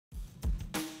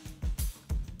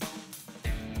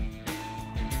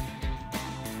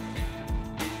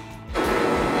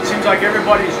seems like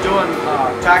everybody's doing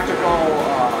tactical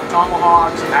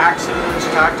tomahawks, axes,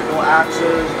 tactical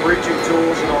axes, breaching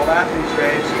tools, and all that these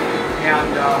days. And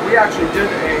we actually did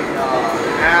an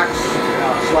axe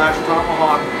slash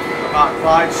tomahawk about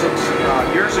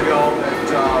 5-6 years ago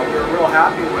that we were real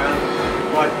happy with.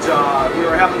 But we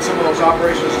were having some of those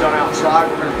operations done outside.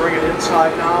 We're going to bring it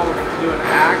inside now. We're going to do an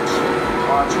axe.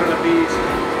 It's going to be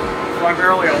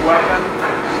primarily a weapon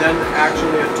and then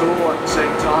actually a tool at the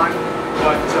same time.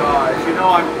 But as you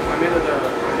know, I'm into the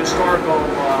historical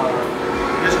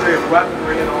history of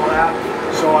weaponry and all that.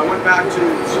 So I went back to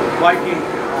some Viking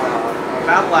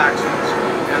battle axes,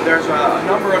 and there's a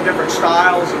number of different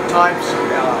styles and types of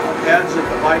heads that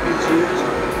the Vikings used.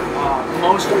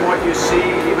 Most of what you see,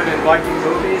 even in Viking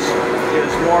movies,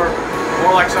 is more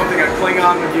like something a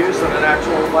Klingon would use than an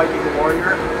actual Viking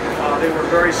warrior. They were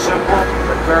very simple,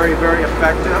 but very, very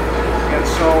effective. And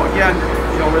so, again,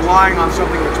 you know, relying on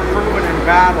something that's proven in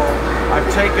battle, I've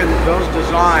taken those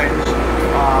designs.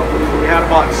 We had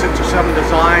about 6 or 7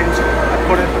 designs. I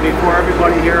put it before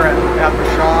everybody here at the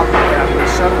shop, and we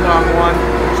settled on one.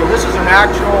 So this is an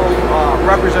actual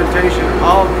representation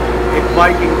of a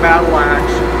Viking battle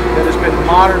axe that has been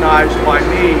modernized by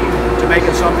me to make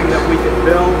it something that we can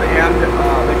build and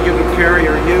that you can carry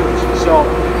or use. So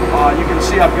you can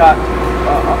see I've got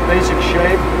a basic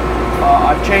shape.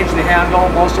 I've changed the handle.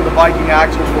 Most of the Viking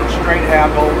axes were straight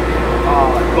handled,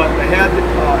 but the head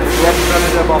is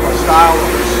representative of a style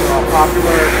that was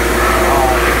popular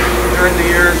during the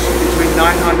years between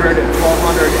 900 and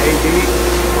 1200 AD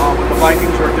when the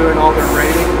Vikings were doing all their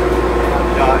raiding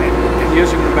and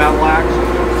using the battle axe.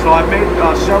 So I've made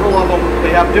several of them.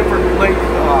 They have different length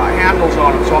handles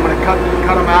on them. So I'm going to cut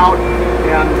them out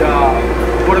and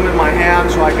put them in my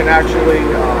hand so I can actually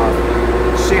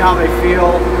see how they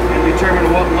feel and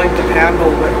determine what length of handle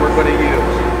that we're going to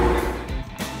use.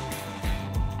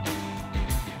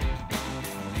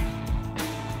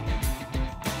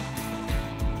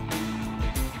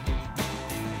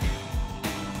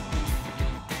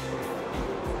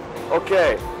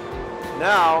 Okay,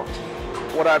 now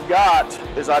what I've got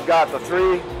is I've got the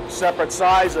 3 separate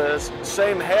sizes,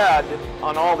 same head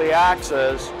on all the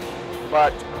axes,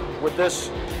 but with this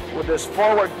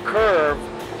forward curve,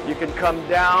 you can come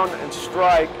down and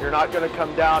strike. You're not going to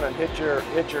come down and hit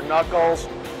your knuckles.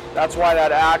 That's why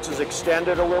that axe is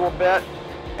extended a little bit.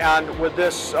 And with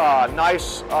this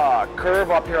nice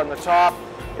curve up here on the top,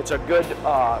 it's a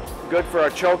good for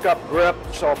a choke-up grip.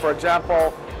 So, for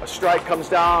example, a strike comes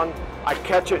down, I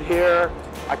catch it here,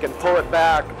 I can pull it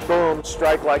back, boom,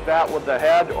 strike like that with the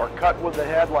head, or cut with the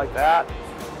head like that.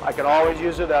 I can always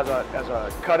use it as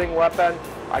a cutting weapon.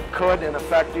 I could, in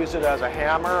effect, use it as a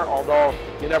hammer, although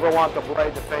you never want the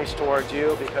blade to face towards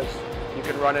you because you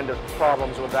can run into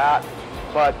problems with that.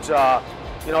 But,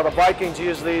 you know, the Vikings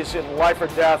used these in life or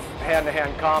death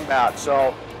hand-to-hand combat,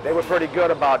 so they were pretty good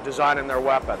about designing their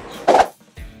weapons.